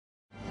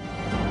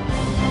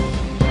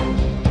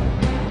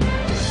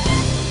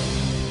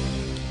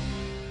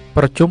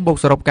ប្រជុំបូក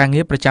សរុបការ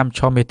ងារប្រចាំឆ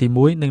មាសទី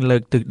1និងលើ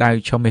កទិសដៅ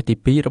ឆមាសទី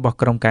2របស់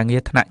ក្រុមការងា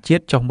រថ្នាក់ជា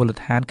តិចុះមូល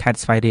ដ្ឋានខេត្ត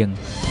ស្វាយរៀង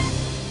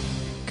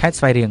ខេត្ត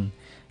ស្វាយរៀង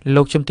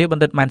លោកជំទាវប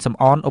ណ្ឌិតម៉ានសំ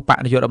អនឧប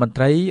នាយករដ្ឋមន្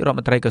ត្រីរដ្ឋម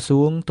ន្ត្រីក្រ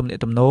សួងទំនា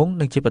ក់ទំនង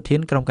និងជាប្រធាន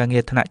ក្រុមការងា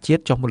រថ្នាក់ជា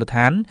តិចុះមូលដ្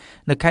ឋាន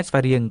នៅខេត្តស្វា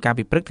យរៀងកាល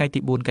ពីព្រឹកថ្ងៃទី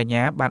4កញ្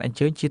ញាបានអញ្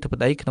ជើញជាធិប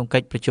តីក្នុងកិ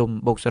ច្ចប្រជុំ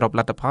បូកសរុបល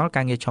ទ្ធផល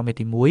ការងារឆមាស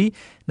ទី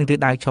1និងទិស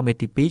ដៅឆមាស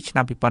ទី2ឆ្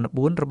នាំ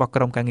2014របស់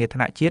ក្រុមការងារថ្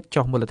នាក់ជាតិ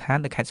ចុះមូលដ្ឋាន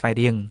នៅខេត្តស្វាយ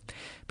រៀង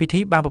ពិធី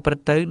បានប្រព្រឹ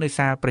ត្តទៅនៅ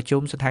សាលប្រ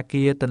ជុំសណ្ឋា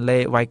គារទន្លេ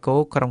វាយកូ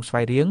ក្រុងស្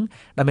វាយរៀង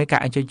ដែលមានកា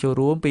រអញ្ជើញចូល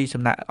រួមពី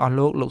សំណាក់អស់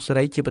លោកស្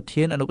រីជាប្រ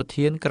ធានអនុប្រ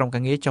ធានក្រុមកា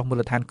រងារចុះមូ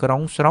លដ្ឋានក្រុ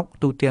ងស្រុក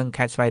ទូទាំង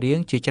ខេត្តស្វាយរៀង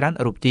ជាច្រើន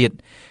រូបទៀត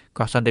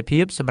ក៏សន្តិភា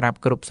ពសម្រាប់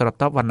គ្រប់ស្រ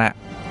ទាប់វណ្ណៈ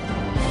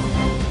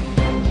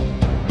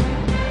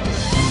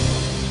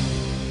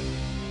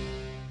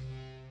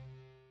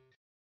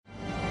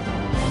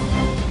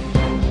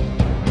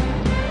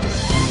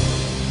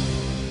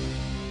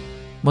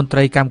មន្ត្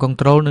រីកម្មគ្រប់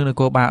គ្រងនិងន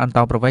គរបាលអន្ត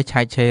រប្រវេសន៍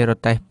ឆែកឆេររ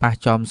ទេះប៉ះ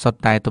ចំសុទ្ធ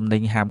តែទំនិ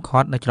ញហាមឃា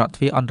ត់នៅច្រកទ្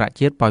វារអន្តរ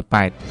ជាតិប៉ោយ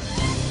ប៉ែត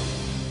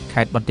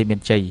ខេត្តបន្ទាយមា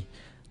នជ័យ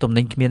ទំ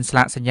និញគ្មានស្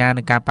លាកសញ្ញា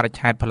និងការបរិច្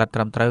ឆេទផលិតត្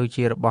រឹមត្រូវ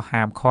ជារបស់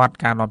ហាមឃាត់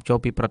ការនាំចូល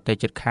ពីប្រទេស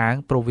ជិតខាង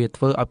ព្រោះវា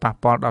ធ្វើឲ្យប៉ះ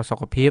ពាល់ដល់សុ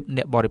ខភាព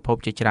អ្នកបរិភោគ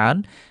ជាច្រើន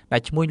ដែ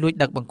លឈ្មួញលួច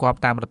ដឹកបង្គាប់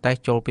តាមរទេះ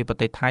ចូលពីប្រ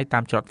ទេសថៃតា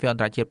មច្រកទ្វារអន្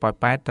តរជាតិប៉ោយ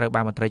ប៉ែតត្រូវ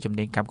បានមន្ត្រីជំ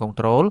នាញកម្មគ្រប់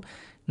គ្រង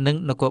និង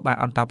នគរបាល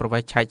អន្តរប្រវេ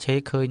សន៍ឆែកឆេរ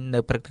ឃើញនៅ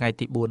ព្រឹកថ្ងៃ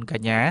ទី4ក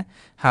ញ្ញា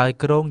ហើយ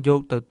គ្រងយក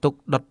ទៅទុក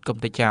ដុតកំ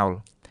ទេចចោល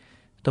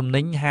ទំ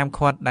និញហាម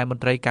ឃាត់ដែលម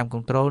ន្ត្រីកម្មគ្រ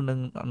ប់គ្រងនិង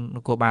ន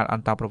គរបាលអ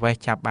ន្តរប្រវេស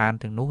ន៍ចាប់បាន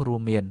ទាំងនោះរួ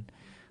មមាន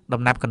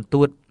ដំណាប់កន្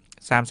ទួត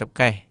30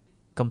កេស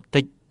កំ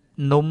ទេច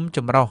នំច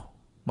ម្រោះ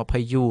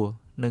20យួរ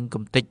និង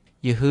កំទេច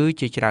យឺហឺ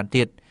ជាច្រើន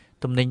ទៀត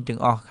ទំនិញទាំង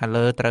អស់ខាង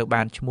លើត្រូវ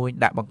បានឈ្មួញ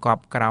ដាក់បង្ក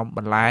ប់ក្រោមប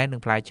ន្លែនិ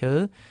ងផ្លែឈើ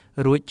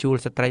រួចជួល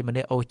ស្ត្រីម្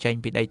នាក់អូសចេញ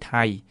ពីដី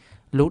ថៃ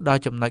លុះដ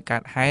ល់ចំណុចកា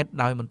ត់ហេតុ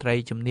ដោយមន្ត្រី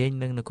ជំនាញ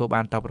និងនគរបា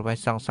លអន្តរប្រវេស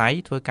ន៍សង្ស័យ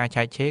ធ្វើការ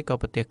ឆែកឆេរក៏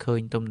ប្រទះឃើញ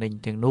ទំនិញ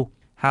ទាំងនោះ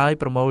ហើយ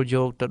ប្រមូលយ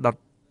កទៅដុត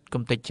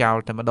កំទេចចោល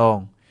តែម្ដង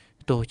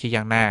ទោះជា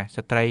យ៉ាងណា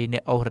ស្ត្រីអ្ន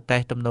កអូសរទេះ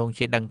ទំនង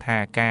ជាដឹងថា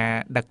ការ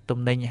ដឹកទំ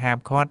និញហាម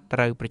ឃាត់ត្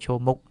រូវប្រឈម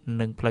មុខ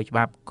នឹងផ្លូវច្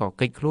បាប់ក៏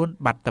គេចខ្លួន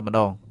បាត់តែម្ដ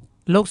ង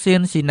លោកសៀ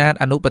នស៊ីណាត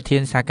អនុប្រធា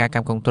នសហការក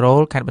ម្មគ្រប់គ្រង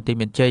ខេត្តបន្ទាយ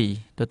មានជ័យ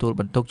ទទួល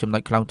បន្ទុកចំណុ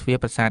ចខ្លោងទ្វារ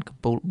ប្រាសាទកំ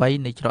ពូល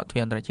3នៃច្រកទ្វា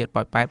រអន្តរជាតិ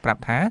ប៉ោយប៉ែតប្រា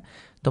ប់ថា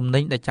ទំនិ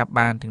ញដែលចាប់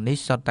បានទាំងនេះ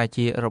សុទ្ធតែ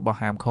ជារបស់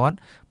ហាមឃាត់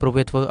ព្រោះ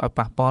វាធ្វើឲ្យ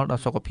ប៉ះពាល់ដ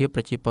ល់សុខភាព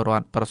ប្រជាពលរ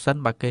ដ្ឋប្រសិន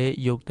បើគេ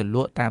យកទៅល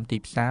ក់តាមទី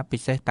ផ្សារពិ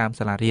សេសតាម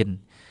សាលារៀន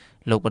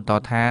លោកបន្ត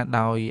ថា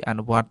ដោយអ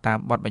នុវត្តតាម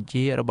បទបញ្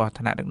ជារបស់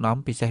ថ្នាក់ដឹកនាំ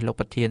ពិសេសលោក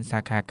ប្រធានសា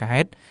ខា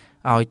ខេត្ត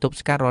ឲ្យទប់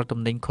ស្កាត់រាល់ទំ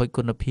និញខូច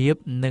គុណភាព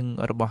និង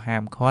របស់ហា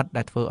មឃាត់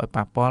ដែលធ្វើឲ្យ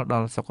ប៉ះពាល់ដ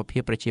ល់សុខភា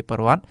ពប្រជាពល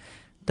រដ្ឋ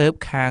ទើប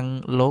ខាង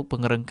លោកព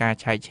ង្រឹងការ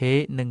ឆែកឆេរ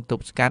និងទ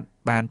ប់ស្កាត់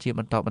បានជាប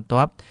ន្តបន្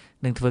ទាប់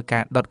និងធ្វើកា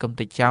រដុតកំ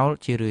ទេចចោល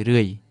ជា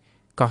រឿយៗ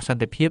កោះស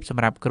ន្តិភាពស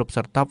ម្រាប់គ្រប់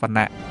ស្រទាប់វណ្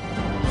ណៈ